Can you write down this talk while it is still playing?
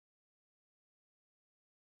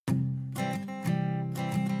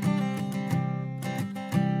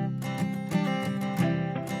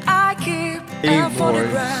and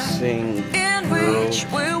photograph in which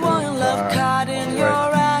we were in love, caught in your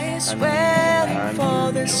eyes, waiting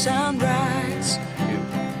for the sunrise.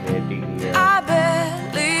 I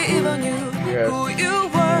barely even knew who you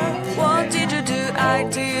were. What did you do? I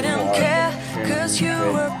didn't care, 'cause you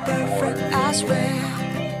were perfect, I swear.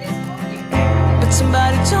 But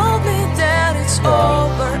somebody told me that it's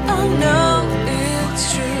over. I know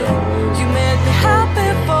it's true. You made me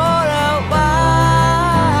happy for a while.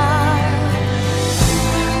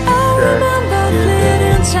 I remember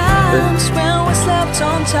fleeting times when we slept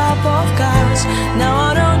on top of cars. Now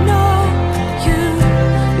I don't know you,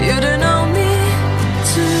 you don't know me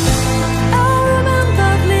too. I remember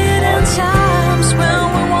fleeting times when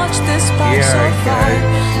we watched the sparks of fire.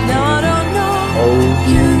 Now I don't know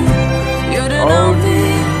you, you don't know me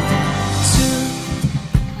too.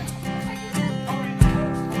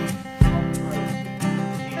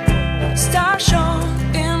 Stars shone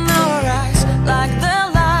in our eyes like the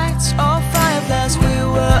lights of fireflies. We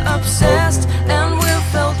were obsessed and we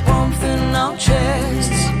felt warmth in our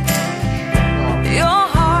chests. Your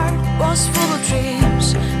heart was full of dreams,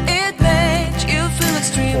 it made you feel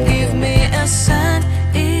extreme. Give me a sign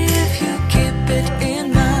if you keep it in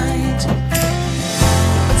mind.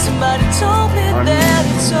 But somebody told me that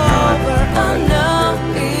it's over. I know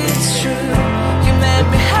it's true. You made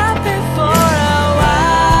me happy for a while.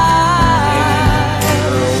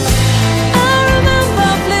 I remember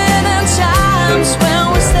fleeting times when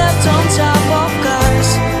we slept on top of cars.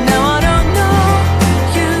 Now I don't know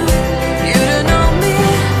you, you don't know me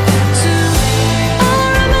too. I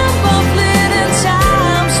remember fleeting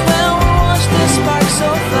times when we watched the sparks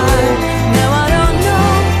of fire. Now I don't know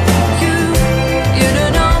you, you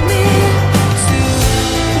don't know me too.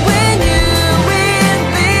 We knew we'd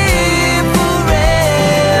be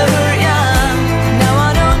forever young. Now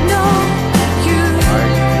I don't know you,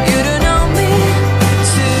 you don't know me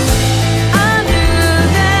too. I knew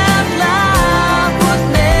that love would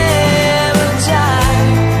never die.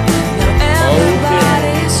 Now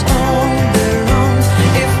everybody's on their own.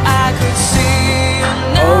 If I could see you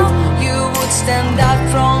now, you would stand out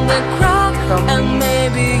from the crowd, and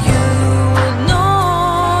maybe you would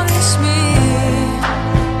notice me.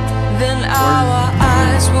 Then our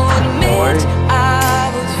eyes would meet,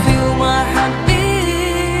 I would feel my heart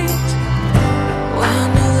beat when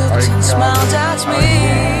you looked and smiled at me.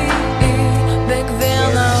 Back then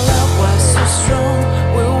our love was so strong,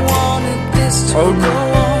 we wanted this to go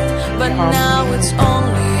on. But now it's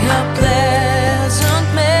only a pleasant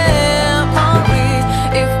memory.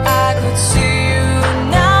 If I could see you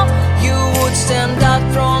now, you would stand out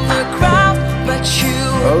from the crowd, but you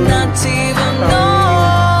would not even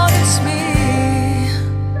notice me.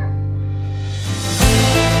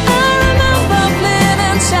 I remember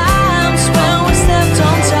fleeting times when we slept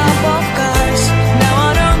on top of cars. Now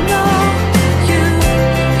I don't know you,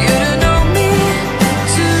 you don't know me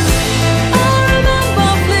too. I remember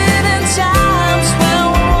fleeting times when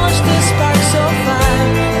we watched the sparks of fire.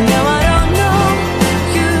 Now I don't know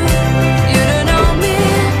you, you don't know me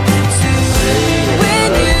too. We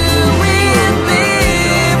knew we'd be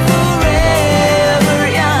forever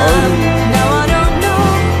young. Now I don't know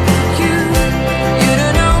you, you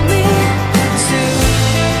don't know me too.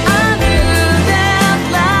 I knew that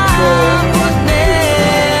love would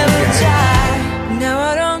never die. Now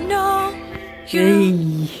I don't know you,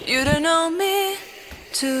 you don't know me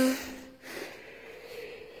too.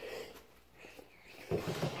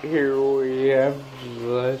 Here we have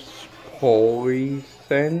this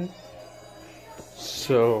poison.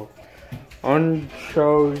 So, I'll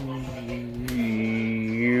show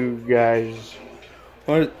you guys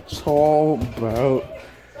what it's all about.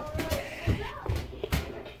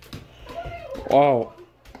 Wow.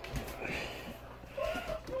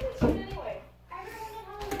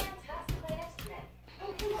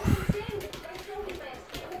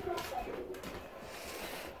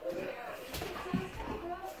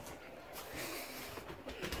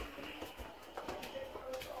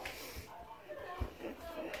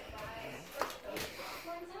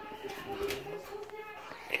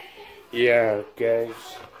 Yeah, guys.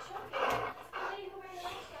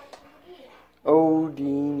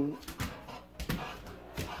 Odin.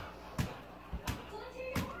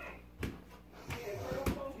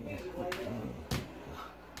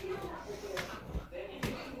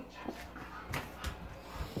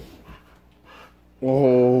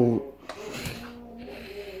 Oh.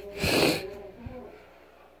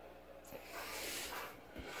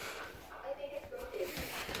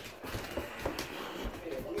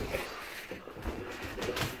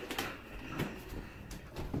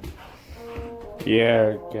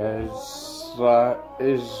 Yeah, guys, that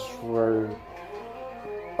is where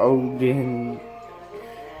Odin,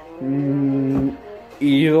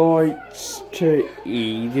 he likes to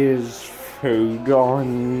eat his food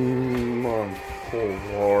on the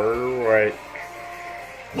floor,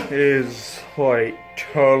 which is like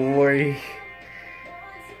totally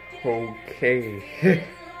okay.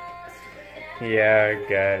 Yeah,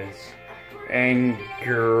 guys and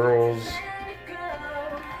girls.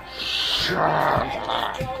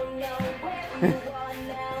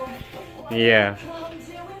 Yeah.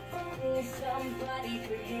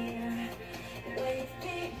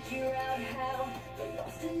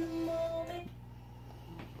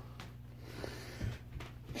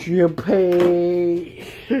 Japan.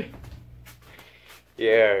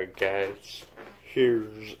 Yeah, guys.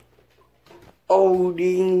 Here's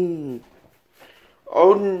Odin.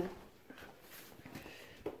 Odin.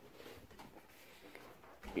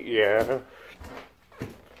 Yeah.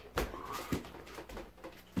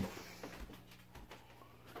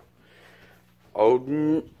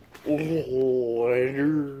 Odin literally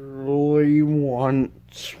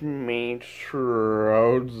wants me to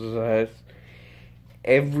throw this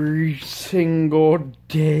every single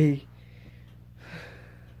day.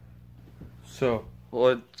 So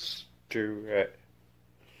let's do it.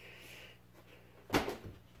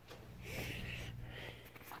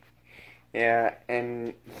 Yeah,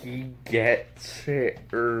 and he gets it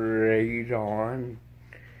right on.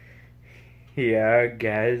 Yeah,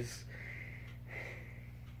 guys.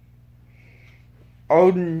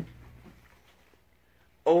 Odin.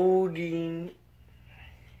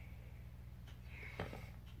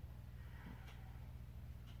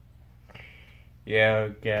 Yeah,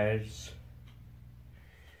 guys.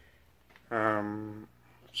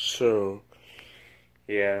 So,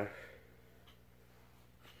 yeah.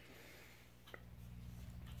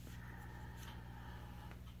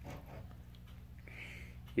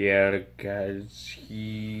 Yeah, guys,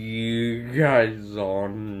 you guys all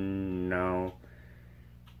know.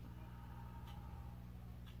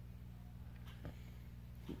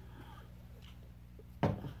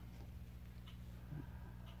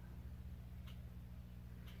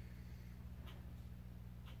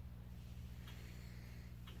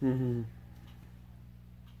 Mm-hmm.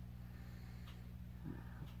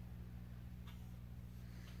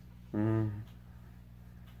 Mm-hmm.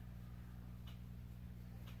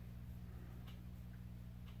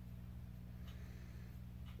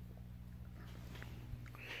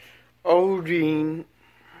 Odin.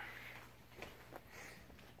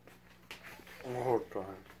 Hold on.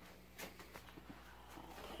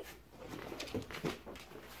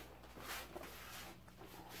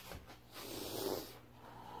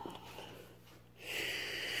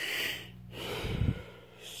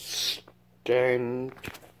 Stand.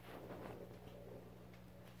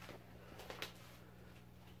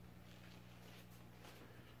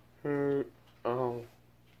 Oh.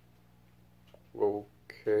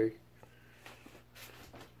 Okay.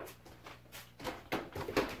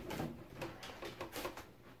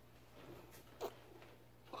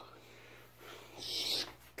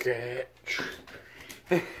 Sketch.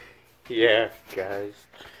 Yeah, guys.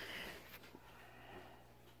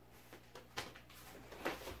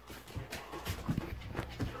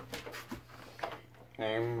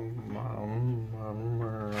 I'm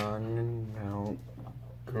running out.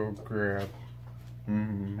 Go grab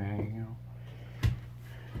mail.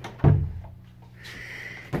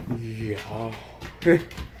 Yeah.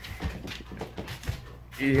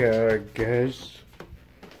 Yeah, guys.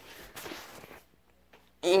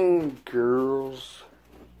 And girls,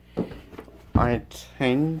 I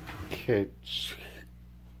think it's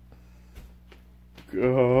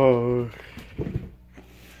good.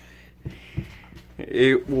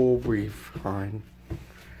 It will be fine.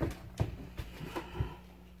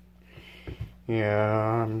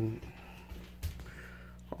 Yeah, I'm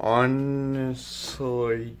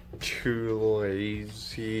honestly too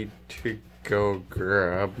lazy to go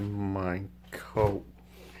grab my coat.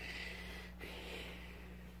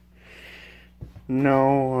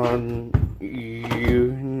 No, you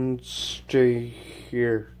can stay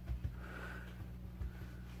here.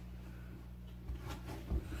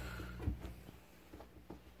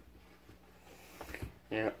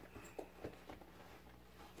 Yeah.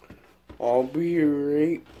 I'll be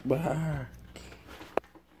right back.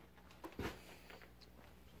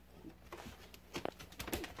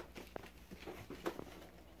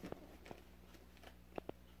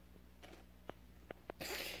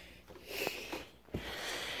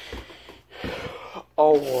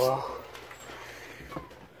 Oh,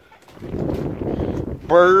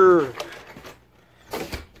 bird.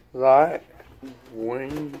 That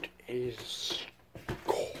wind is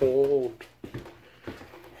cold.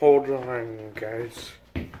 Hold on, guys.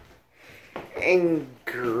 And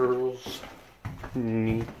girls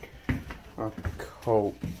need a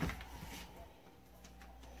coat.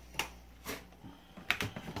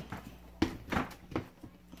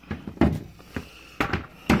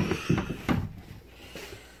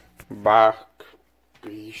 Back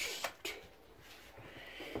beast.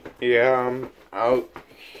 Yeah, I'm out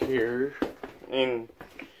here in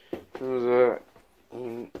the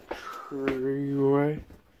entryway.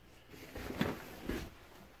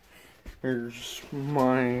 Here's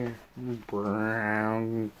my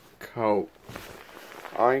brown coat.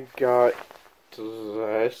 I got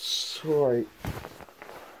this like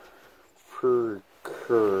for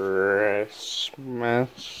Christmas,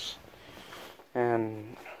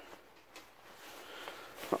 and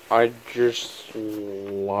I just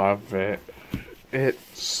love it.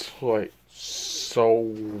 It's like so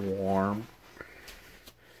warm.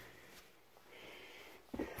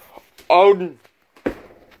 Oh,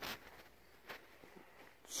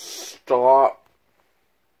 stop.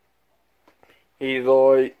 He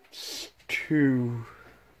likes to.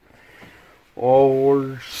 Oh,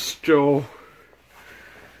 we're still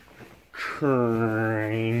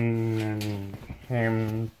training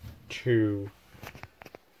him to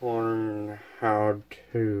learn how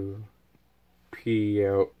to pee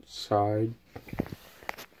outside.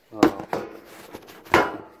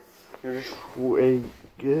 Just wait,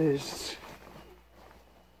 guys.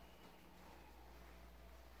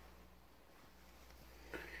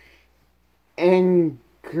 And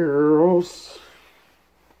girls,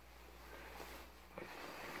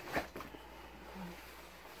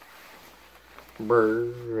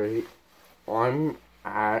 right, I'm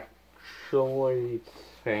actually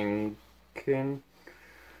thinking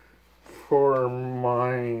for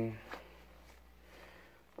my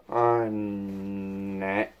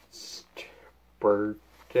next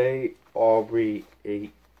birthday I'll be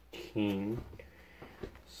 18,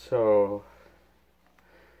 so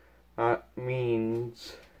that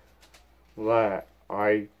means that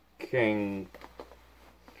I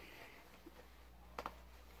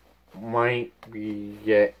might be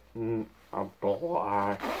getting a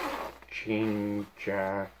black jean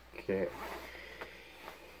jacket.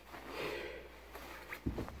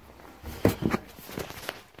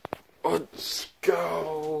 Let's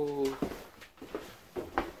go.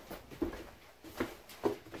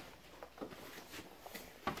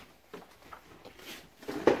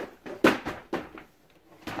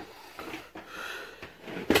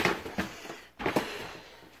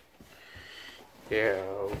 Yeah,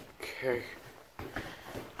 okay.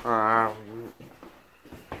 I'll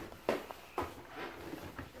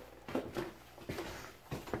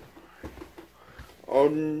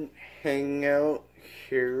hang out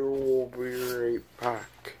here. We'll be right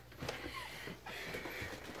back.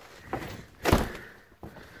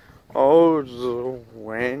 Oh, the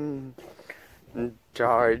wind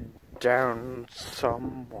died down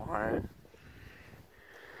somewhat.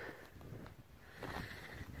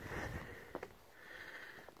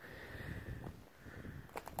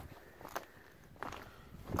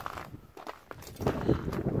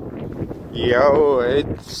 Yo,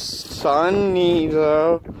 it's sunny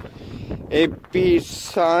though. It be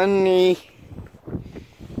sunny.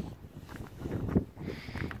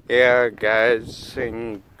 Yeah, guys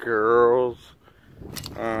and girls.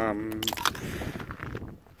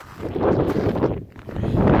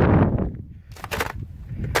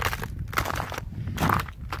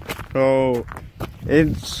 Oh,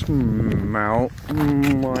 it's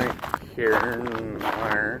mountain like here and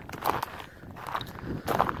there.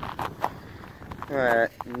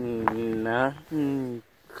 Nothing.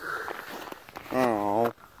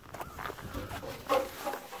 Oh.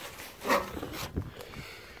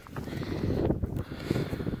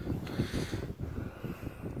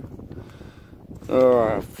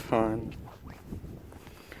 Oh, fun.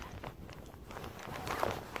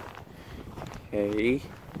 Okay.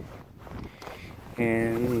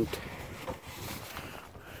 And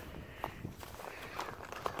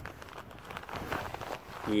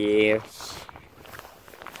yes.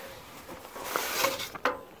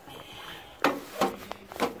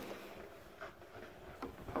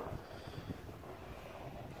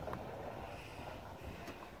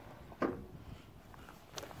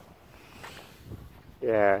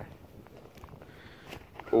 Yeah.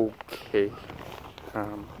 Okay.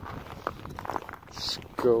 Let's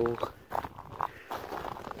go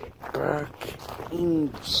back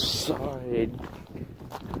inside.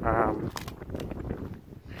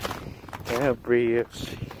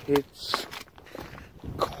 It's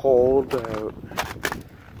cold out.